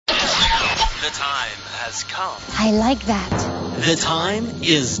The time has come. I like that. The time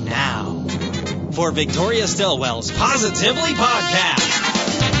is now for Victoria Stillwell's Positively Podcast.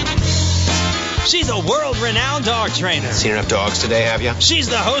 She's a world-renowned dog trainer. Seen enough dogs today, have you? She's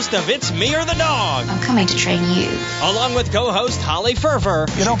the host of It's Me or the Dog. I'm coming to train you. Along with co-host Holly Ferfer.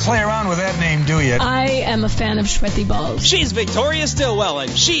 You don't play around with that name, do you? I am a fan of sweaty balls. She's Victoria Stillwell,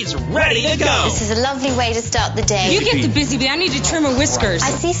 and she's ready to go. This is a lovely way to start the day. You get the busy bee. I need to trim her whiskers. I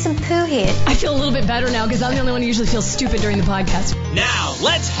see some poo here. I feel a little bit better now because I'm the only one who usually feels stupid during the podcast. Now,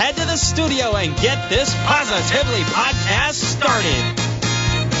 let's head to the studio and get this Positively Podcast started.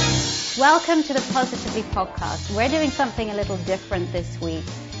 Welcome to the Positively Podcast. We're doing something a little different this week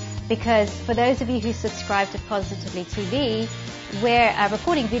because for those of you who subscribe to Positively TV, we're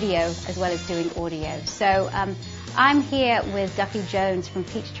recording video as well as doing audio. So I'm here with Duffy Jones from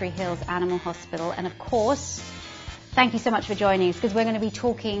Peachtree Hills Animal Hospital, and of course, thank you so much for joining us because we're going to be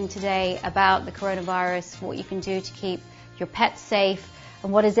talking today about the coronavirus, what you can do to keep your pets safe,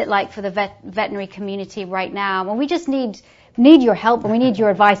 and what is it like for the veterinary community right now. And we just need your help, and we need your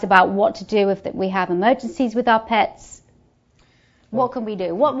advice about what to do if we have emergencies with our pets. What can we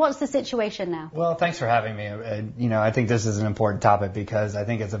do? What's the situation now? Well, thanks for having me. I think this is an important topic because I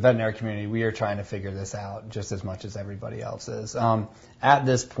think as a veterinary community, we are trying to figure this out just as much as everybody else is. At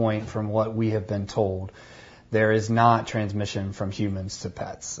this point, from what we have been told, there is not transmission from humans to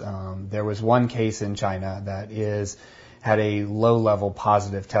pets. There was one case in China that had a low-level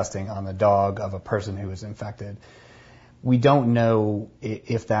positive testing on the dog of a person who was infected. We don't know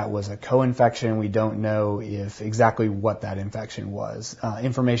if that was a co-infection. We don't know exactly what that infection was.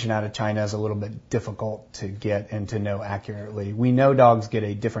 Information out of China is a little bit difficult to get and to know accurately. We know dogs get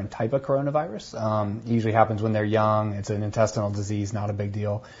a different type of coronavirus. It usually happens when they're young. It's an intestinal disease, not a big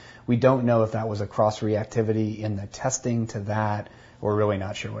deal. We don't know if that was a cross-reactivity in the testing to that. We're really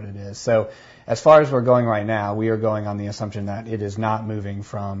not sure what it is. So as far as we're going right now, we are going on the assumption that it is not moving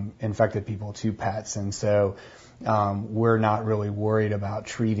from infected people to pets. And so we're not really worried about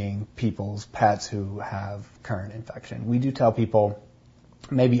treating people's pets who have current infection. We do tell people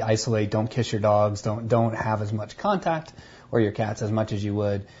maybe isolate, don't kiss your dogs, don't have as much contact or your cats as much as you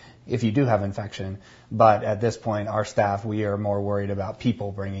would if you do have infection. But at this point, our staff, we are more worried about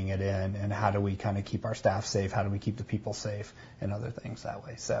people bringing it in and how do we kind of keep our staff safe, how do we keep the people safe and other things that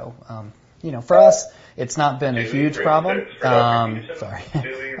way. So, for us, it's not been a huge problem.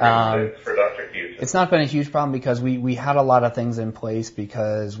 It's not been a huge problem because we had a lot of things in place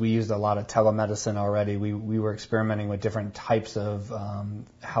because we used a lot of telemedicine already. We were experimenting with different types of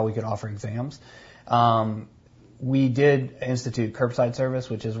how we could offer exams. We did institute curbside service,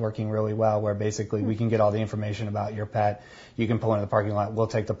 which is working really well, where basically we can get all the information about your pet. You can pull into the parking lot. We'll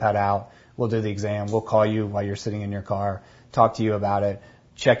take the pet out. We'll do the exam. We'll call you while you're sitting in your car, talk to you about it,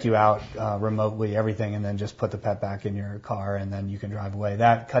 check you out remotely, everything, and then just put the pet back in your car, and then you can drive away.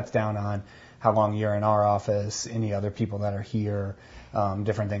 That cuts down on how long you're in our office, any other people that are here,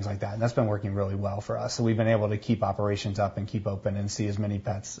 different things like that. And that's been working really well for us. So we've been able to keep operations up and keep open and see as many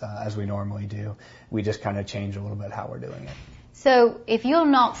pets as we normally do. We just kind of change a little bit how we're doing it. So if you're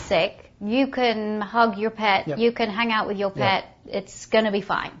not sick, you can hug your pet, Yep. You can hang out with your pet, It's going to be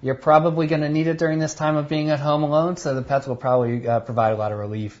fine. You're probably going to need it during this time of being at home alone, so the pets will probably provide a lot of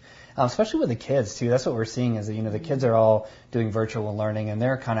relief, especially with the kids, too. That's what we're seeing is that, the kids are all doing virtual learning, and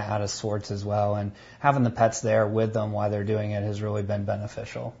they're kind of out of sorts as well, and having the pets there with them while they're doing it has really been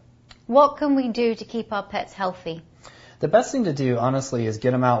beneficial. What can we do to keep our pets healthy? The best thing to do, honestly, is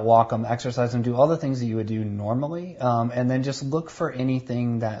get them out, walk them, exercise them, do all the things that you would do normally, and then just look for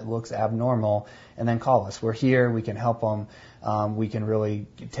anything that looks abnormal, and then call us. We're here. We can help them. We can really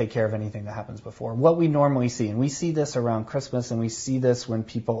take care of anything that happens before. What we normally see, and we see this around Christmas, and we see this when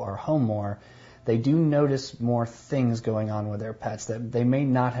people are home more, they do notice more things going on with their pets that they may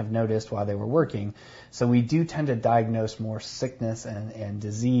not have noticed while they were working. So we do tend to diagnose more sickness and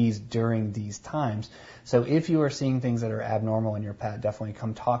disease during these times. So if you are seeing things that are abnormal in your pet, definitely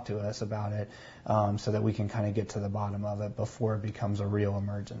come talk to us about it so that we can kind of get to the bottom of it before it becomes a real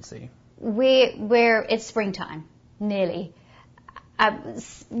emergency. It's springtime, nearly.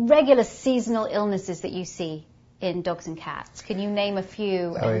 Regular seasonal illnesses that you see in dogs and cats. Can you name a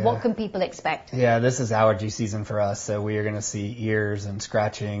few, and what can people expect? Yeah, this is allergy season for us, so we are going to see ears and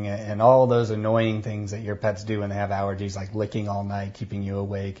scratching and all those annoying things that your pets do when they have allergies, like licking all night, keeping you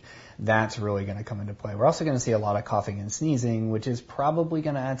awake. That's really going to come into play. We're also going to see a lot of coughing and sneezing, which is probably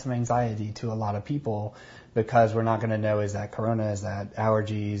going to add some anxiety to a lot of people because we're not going to know, is that corona, is that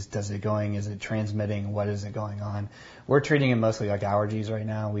allergies, is it transmitting, what is it going on? we're treating it mostly like allergies right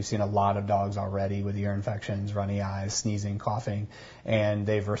now. We've seen a lot of dogs already with ear infections, runny eyes, sneezing, coughing, and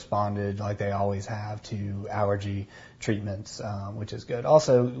they've responded like they always have to allergy treatments, which is good.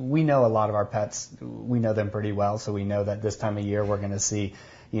 Also, we know a lot of our pets, we know them pretty well, so we know that this time of year we're going to see,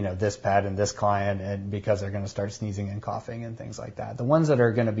 this pet and this client, and because they're going to start sneezing and coughing and things like that. The ones that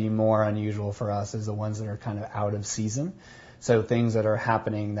are going to be more unusual for us is the ones that are kind of out of season. So things that are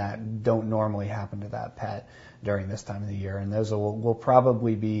happening that don't normally happen to that pet during this time of the year. And those will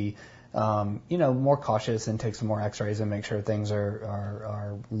probably be, more cautious and take some more x-rays and make sure things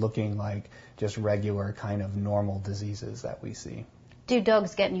are looking like just regular kind of normal diseases that we see. Do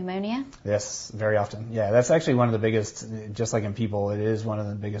dogs get pneumonia? Yes, very often. Yeah, that's actually one of the biggest, just like in people, it is one of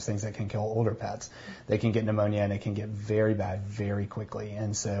the biggest things that can kill older pets. They can get pneumonia and it can get very bad very quickly.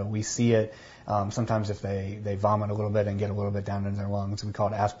 And so we see it sometimes if they vomit a little bit and get a little bit down in their lungs. We call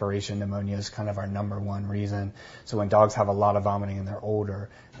it aspiration pneumonia is kind of our number one reason. So when dogs have a lot of vomiting and they're older,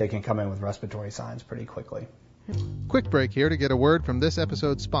 they can come in with respiratory signs pretty quickly. Quick break here to get a word from this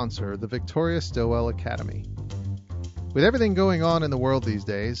episode's sponsor, the Victoria Stilwell Academy. With everything going on in the world these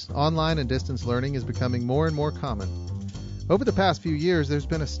days, online and distance learning is becoming more and more common. Over the past few years, there's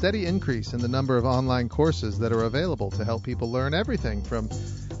been a steady increase in the number of online courses that are available to help people learn everything from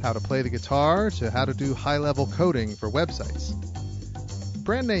how to play the guitar to how to do high-level coding for websites.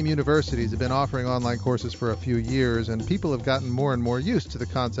 Brand name universities have been offering online courses for a few years, and people have gotten more and more used to the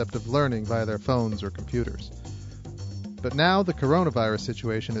concept of learning via their phones or computers. But now the coronavirus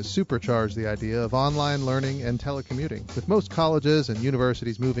situation has supercharged the idea of online learning and telecommuting. With most colleges and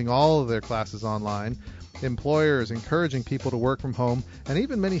universities moving all of their classes online, employers encouraging people to work from home, and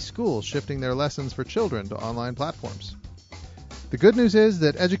even many schools shifting their lessons for children to online platforms. The good news is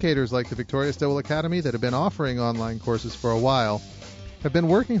that educators like the Victoria Stilwell Academy that have been offering online courses for a while have been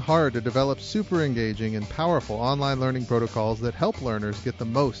working hard to develop super engaging and powerful online learning protocols that help learners get the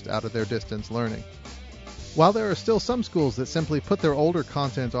most out of their distance learning. While there are still some schools that simply put their older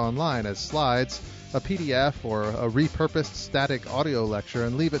content online as slides, a PDF, or a repurposed static audio lecture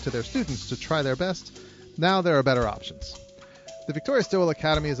and leave it to their students to try their best, now there are better options. The Victoria Stilwell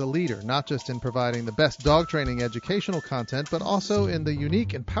Academy is a leader not just in providing the best dog training educational content, but also in the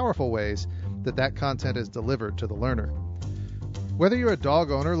unique and powerful ways that content is delivered to the learner. Whether you're a dog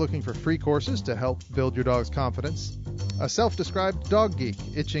owner looking for free courses to help build your dog's confidence, a self-described dog geek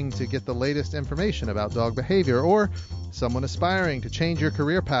itching to get the latest information about dog behavior, or someone aspiring to change your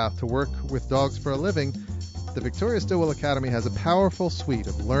career path to work with dogs for a living, the Victoria Stilwell Academy has a powerful suite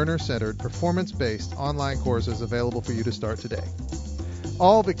of learner-centered, performance-based online courses available for you to start today.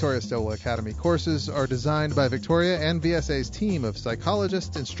 All Victoria Stilwell Academy courses are designed by Victoria and VSA's team of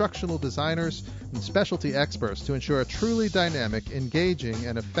psychologists, instructional designers, and specialty experts to ensure a truly dynamic, engaging,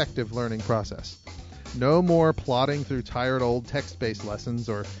 and effective learning process. No more plodding through tired old text-based lessons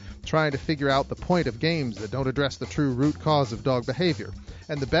or trying to figure out the point of games that don't address the true root cause of dog behavior.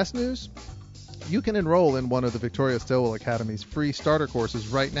 And the best news? You can enroll in one of the Victoria Stilwell Academy's free starter courses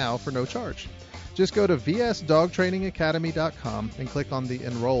right now for no charge. Just go to vsdogtrainingacademy.com and click on the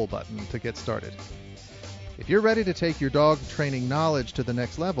Enroll button to get started. If you're ready to take your dog training knowledge to the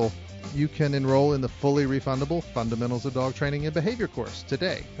next level, you can enroll in the fully refundable Fundamentals of Dog Training and Behavior course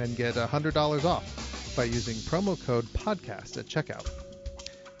today and get $100 off by using promo code PODCAST at checkout.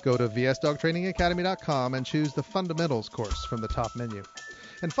 Go to vsdogtrainingacademy.com and choose the Fundamentals course from the top menu.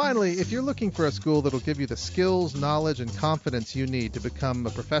 And finally, if you're looking for a school that'll give you the skills, knowledge, and confidence you need to become a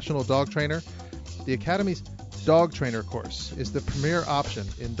professional dog trainer, the Academy's Dog Trainer course is the premier option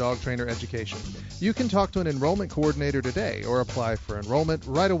in dog trainer education. You can talk to an enrollment coordinator today or apply for enrollment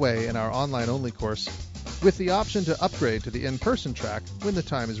right away in our online-only course with the option to upgrade to the in-person track when the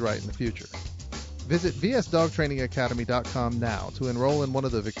time is right in the future. Visit vsdogtrainingacademy.com now to enroll in one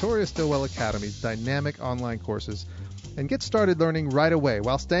of the Victoria Stilwell Academy's dynamic online courses and get started learning right away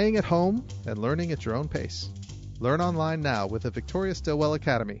while staying at home and learning at your own pace. Learn online now with the Victoria Stilwell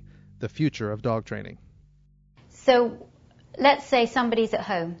Academy, the future of dog training. So let's say somebody's at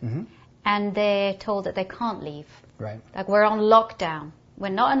home and they're told that they can't leave. Right. Like we're on lockdown. We're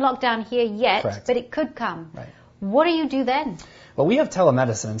not in lockdown here yet, Correct. but it could come. Right. What do you do then? Well, we have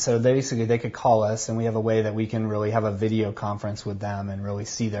telemedicine, so basically they could call us, and we have a way that we can really have a video conference with them and really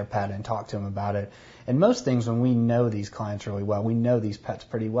see their pet and talk to them about it. And most things, when we know these clients really well, we know these pets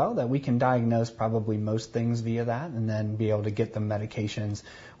pretty well, that we can diagnose probably most things via that and then be able to get them medications.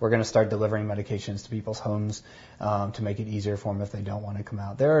 We're going to start delivering medications to people's homes to make it easier for them if they don't want to come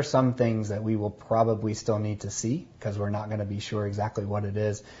out. There are some things that we will probably still need to see because we're not going to be sure exactly what it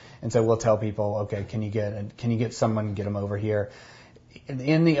is. And so we'll tell people, okay, can you get someone, get them over here?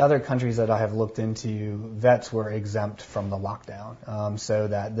 in the other countries that I have looked into, vets were exempt from the lockdown, so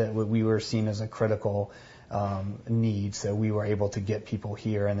that we were seen as a critical need. So we were able to get people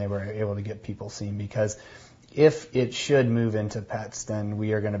here, and they were able to get people seen, because if it should move into pets, then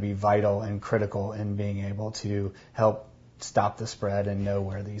we are going to be vital and critical in being able to help stop the spread and know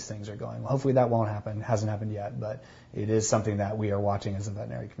where these things are going. Hopefully that won't happen. It hasn't happened yet, but it is something that we are watching as a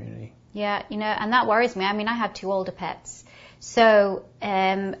veterinary community. Yeah, and that worries me. I mean, I have 2 older pets, so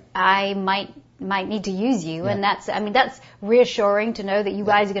I might need to use you, and that's reassuring to know that you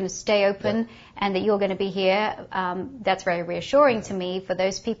guys are going to stay open and that you're going to be here. That's very reassuring to me. For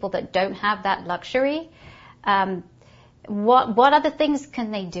those people that don't have that luxury, what other things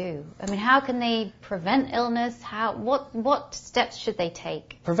can they do? I mean, how can they prevent illness? What steps should they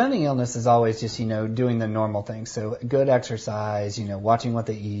take? Preventing illness is always just, doing the normal things. So good exercise, watching what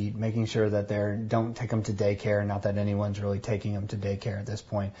they eat, making sure that don't take them to daycare. Not that anyone's really taking them to daycare at this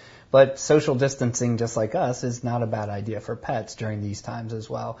point. But social distancing, just like us, is not a bad idea for pets during these times as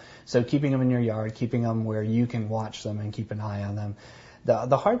well. So keeping them in your yard, keeping them where you can watch them and keep an eye on them.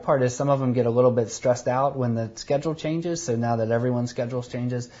 The hard part is some of them get a little bit stressed out when the schedule changes. So now that everyone's schedule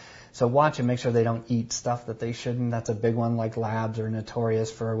changes, so watch and make sure they don't eat stuff that they shouldn't. That's a big one. Like labs are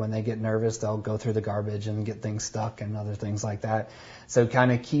notorious for when they get nervous, they'll go through the garbage and get things stuck and other things like that. So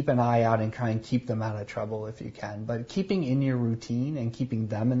kind of keep an eye out and try and keep them out of trouble if you can. But keeping in your routine and keeping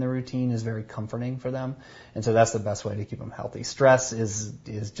them in the routine is very comforting for them. And so that's the best way to keep them healthy. Stress is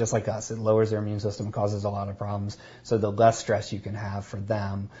just like us. It lowers their immune system, causes a lot of problems. So the less stress you can have for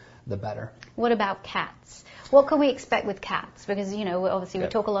them, the better. What about cats? What can we expect with cats? Because, obviously we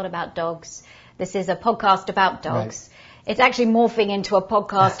talk a lot about dogs. This is a podcast about dogs. Right. It's actually morphing into a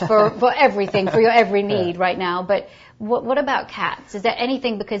podcast for everything, for your every need right now. But what about cats? Is there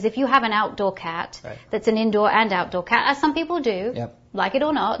anything, because if you have an outdoor cat that's an indoor and outdoor cat, as some people do, like it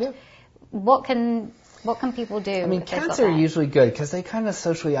or not, what can people do? I mean, cats are usually good because they kind of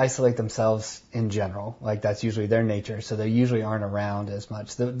socially isolate themselves in general. Like that's usually their nature, so they usually aren't around as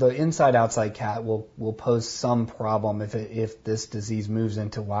much. The inside-outside cat will pose some problem if this disease moves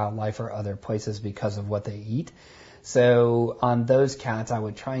into wildlife or other places because of what they eat. So on those cats, I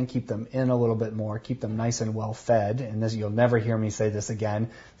would try and keep them in a little bit more, keep them nice and well fed. And this, you'll never hear me say this again.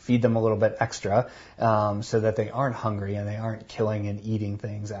 Feed them a little bit extra so that they aren't hungry and they aren't killing and eating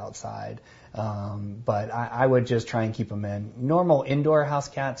things outside. But I would just try and keep them in. Normal indoor house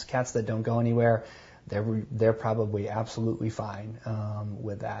cats that don't go anywhere, they're probably absolutely fine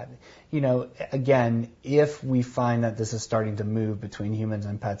with that. Again, if we find that this is starting to move between humans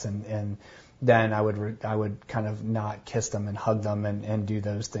and pets, and then I would kind of not kiss them and hug them and do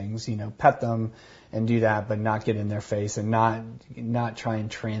those things. Pet them and do that, but not get in their face and not try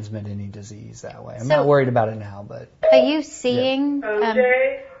and transmit any disease that way. I'm not worried about it now, but. Are you seeing?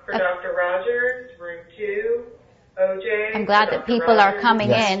 OJ for Dr. Rogers, room 2. OJ. I'm glad that people are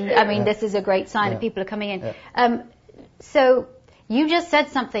coming in. I mean, this is a great sign that people are coming in. So you just said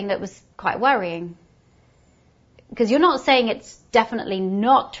something that was quite worrying. Because you're not saying it's definitely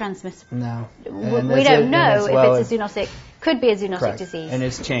not transmissible. No. We don't know if it's a zoonotic. Could be a zoonotic disease. And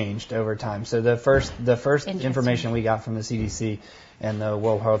it's changed over time. So the first information we got from the CDC and the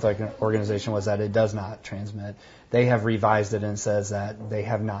World Health Organization was that it does not transmit. They have revised it and says that they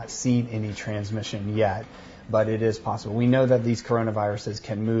have not seen any transmission yet, but it is possible. We know that these coronaviruses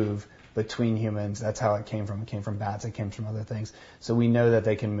can move between humans. That's how it came from. It came from bats. It came from other things. So we know that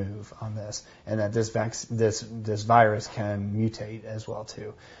they can move on this, and that this virus can mutate as well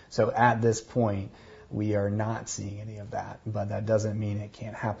too. So at this point, we are not seeing any of that, but that doesn't mean it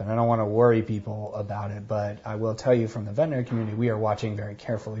can't happen. I don't want to worry people about it, but I will tell you from the veterinary community, we are watching very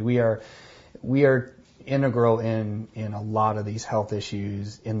carefully. We are integral in a lot of these health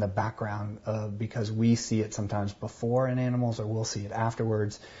issues in the background because we see it sometimes before in animals or we'll see it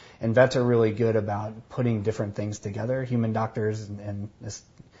afterwards. And vets are really good about putting different things together. Human doctors, and this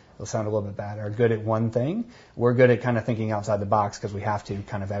will sound a little bit bad, are good at one thing. We're good at kind of thinking outside the box because we have to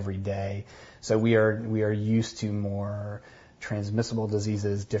kind of every day. So we are used to more transmissible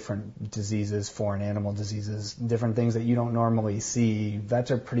diseases, different diseases, foreign animal diseases, different things that you don't normally see.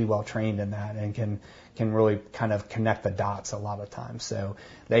 Vets are pretty well trained in that and can really kind of connect the dots a lot of times. So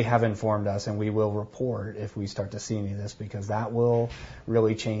they have informed us, and we will report if we start to see any of this, because that will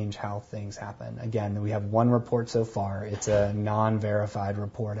really change how things happen. Again, we have one report so far. It's a non-verified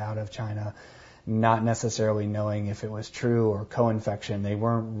report out of China, not necessarily knowing if it was true or co-infection. They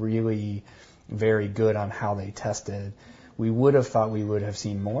weren't really very good on how they tested. We would have thought we would have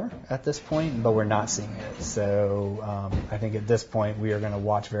seen more at this point, but we're not seeing it. So I think at this point we are going to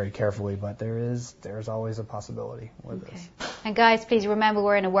watch very carefully, but there's always a possibility with this. And guys, please remember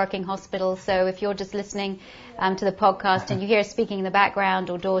we're in a working hospital, so if you're just listening to the podcast and you hear us speaking in the background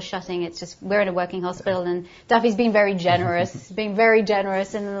or doors shutting, it's just we're in a working hospital, and Duffy's been very generous,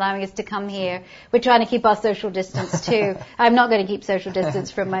 in allowing us to come here. We're trying to keep our social distance too. I'm not going to keep social distance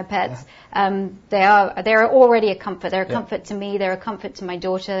from my pets. They're already a comfort. They're a comfort to me. They're a comfort to my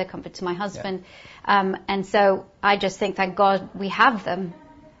daughter. They're a comfort to my husband. And so I just think, thank God we have them.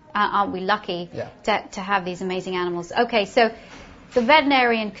 Aren't we lucky to have these amazing animals? Okay, so the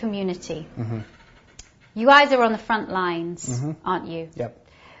veterinarian community. Mm-hmm. You guys are on the front lines, aren't you? Yep.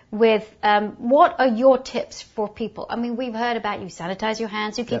 With what are your tips for people? I mean, we've heard about you sanitize your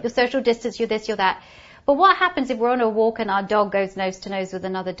hands, you keep your social distance, you're this, you're that. But what happens if we're on a walk and our dog goes nose to nose with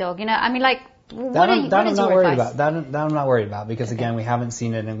another dog? You know, I mean, like, what is your advice? That I'm not worried about, because again, we haven't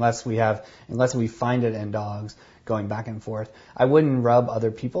seen it unless we find it in dogs going back and forth. I wouldn't rub other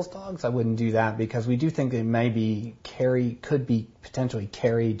people's dogs. I wouldn't do that, because we do think it could be potentially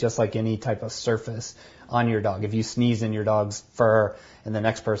carried just like any type of surface on your dog. If you sneeze in your dog's fur and the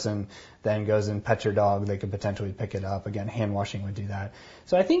next person then goes and pets your dog, they could potentially pick it up. Again, hand washing would do that.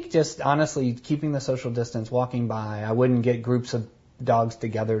 So I think just honestly keeping the social distance, walking by. I wouldn't get groups of dogs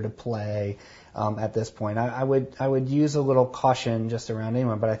together to play. At this point, I would use a little caution just around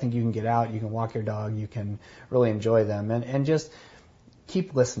anyone, but I think you can get out, you can walk your dog, you can really enjoy them, and just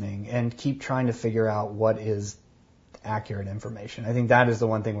keep listening and keep trying to figure out what is accurate information. I think that is the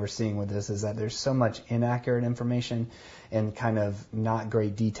one thing we're seeing with this, is that there's so much inaccurate information and kind of not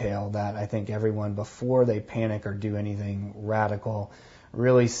great detail that I think everyone, before they panic or do anything radical,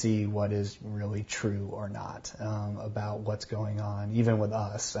 really see what is really true or not about what's going on, even with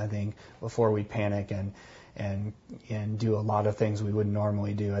us. I think before we panic and do a lot of things we wouldn't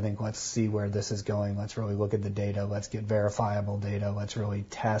normally do, I think let's see where this is going. Let's really look at the data. Let's get verifiable data. Let's really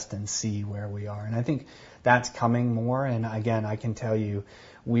test and see where we are. And I think that's coming more. And again, I can tell you,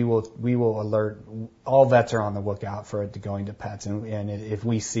 we will alert. All vets are on the lookout for it going to pets, and if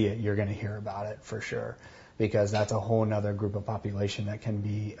we see it, you're going to hear about it for sure, because that's a whole other group of population that can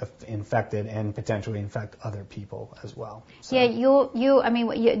be infected and potentially infect other people as well. So. Yeah,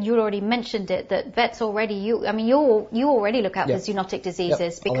 you already mentioned it, that vets already, you already look out for zoonotic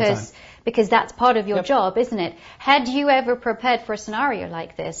diseases because that's part of your job, isn't it? Had you ever prepared for a scenario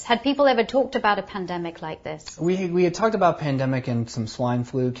like this? Had people ever talked about a pandemic like this? We had talked about pandemic and some swine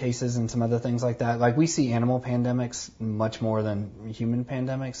flu cases and some other things like that. Like, we see animal pandemics much more than human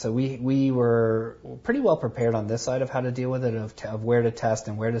pandemics, so we were pretty well prepared on this side of how to deal with it, of where to test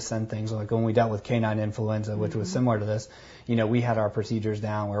and where to send things. Like when we dealt with canine influenza, which was similar to this, we had our procedures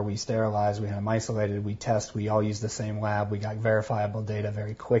down where we sterilized, we had them isolated, we test, we all used the same lab, we got verifiable data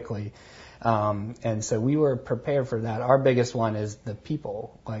very quickly. And so we were prepared for that. Our biggest one is the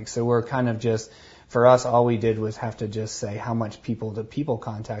people. So we're kind of just, for us, all we did was have to just say how much people-to-people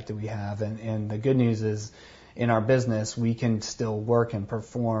contact do we have. And the good news is, in our business, we can still work and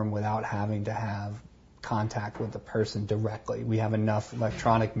perform without having to have contact with the person directly. We have enough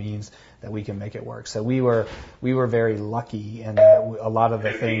electronic means that we can make it work. So we were very lucky in that a lot of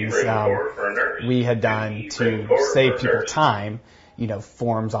the things we had done to save people time,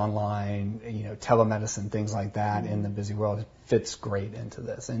 forms online, telemedicine, things like that in the busy world, fits great into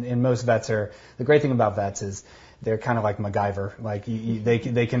this. And most vets the great thing about vets is they're kind of like MacGyver.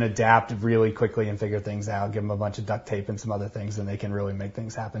 They can adapt really quickly and figure things out. Give them a bunch of duct tape and some other things, and they can really make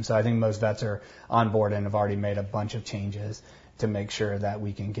things happen. So I think most vets are on board and have already made a bunch of changes to make sure that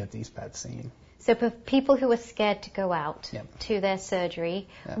we can get these pets seen. So for people who are scared to go out to their surgery,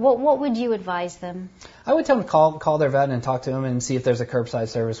 what would you advise them? I would tell them to call their vet and talk to them and see if there's a curbside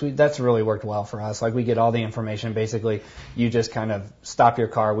service. That's really worked well for us. We get all the information. Basically, you just kind of stop your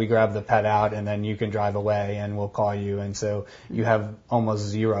car, we grab the pet out, and then you can drive away, and we'll call you. And so you have almost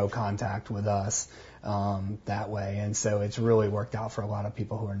zero contact with us that way. And so it's really worked out for a lot of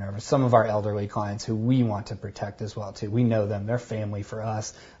people who are nervous. Some of our elderly clients who we want to protect as well, too. We know them. They're family for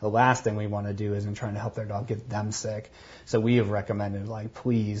us. The last thing we want to do is in trying to help their dog get them sick. So we have recommended,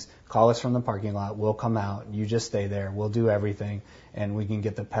 please call us from the parking lot. We'll come out. You just stay there. We'll do everything, and we can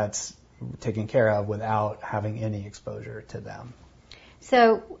get the pets taken care of without having any exposure to them.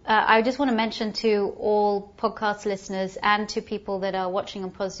 So I just want to mention to all podcast listeners and to people that are watching on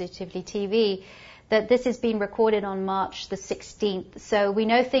Positively TV that this is being recorded on March the 16th. So we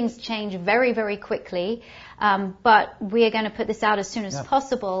know things change very, very quickly, but we are going to put this out as soon as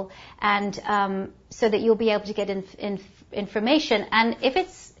possible, and so that you'll be able to get information. And if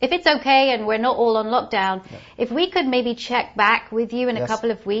it's okay and we're not all on lockdown, if we could maybe check back with you in a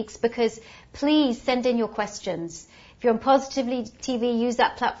couple of weeks, because please send in your questions. If you're on Positively TV, use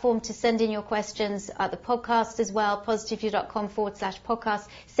that platform to send in your questions at the podcast as well, positively.com/podcast.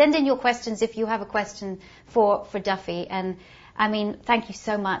 Send in your questions if you have a question for Duffy. And I mean, thank you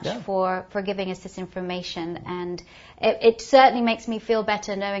so much for giving us this information. And it certainly makes me feel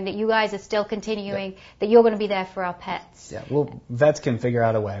better knowing that you guys are still continuing, that you're going to be there for our pets. Yeah, well, vets can figure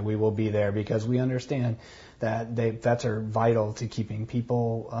out a way. We will be there because we understand that vets are vital to keeping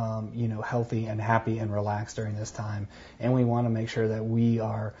people, healthy and happy and relaxed during this time. And we want to make sure that we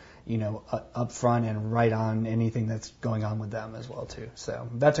are, up front and right on anything that's going on with them as well, too. So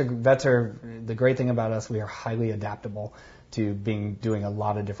vets are the great thing about us. We are highly adaptable to doing a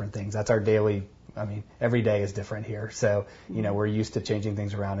lot of different things. That's our daily, every day is different here. So, we're used to changing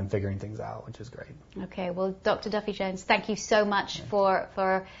things around and figuring things out, which is great. Okay, well, Dr. Duffy Jones, thank you so much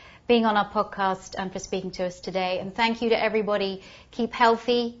for being on our podcast and for speaking to us today. And thank you to everybody. Keep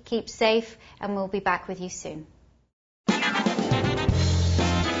healthy, keep safe, and we'll be back with you soon.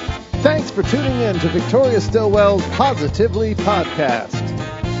 Thanks for tuning in to Victoria Stilwell's Positively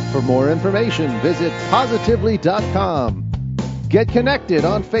Podcast. For more information, visit positively.com. Get connected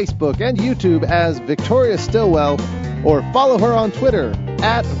on Facebook and YouTube as Victoria Stilwell, or follow her on Twitter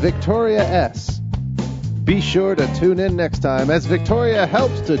at Victoria S. Be sure to tune in next time as Victoria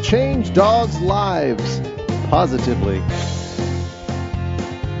helps to change dogs' lives positively.